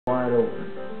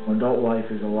adult life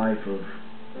is a life of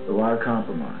a lot of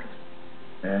compromise,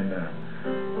 and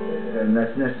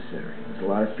that's necessary. There's a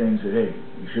lot of things that, hey,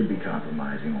 you should be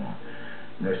compromising on.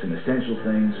 And there's some essential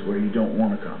things where you don't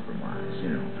want to compromise, you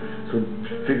know. So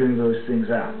figuring those things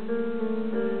out.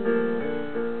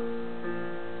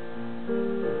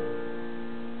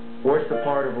 What's the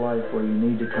part of life where you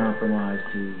need to compromise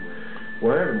to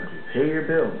whatever it might be, pay your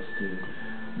bills, to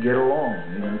get along,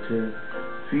 you know, to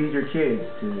feed your kids,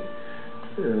 to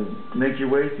make your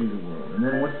way through the world? And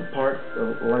then what's the part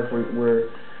of life where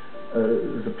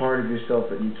there's a part of yourself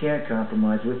that you can't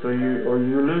compromise with, or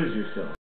you lose yourself?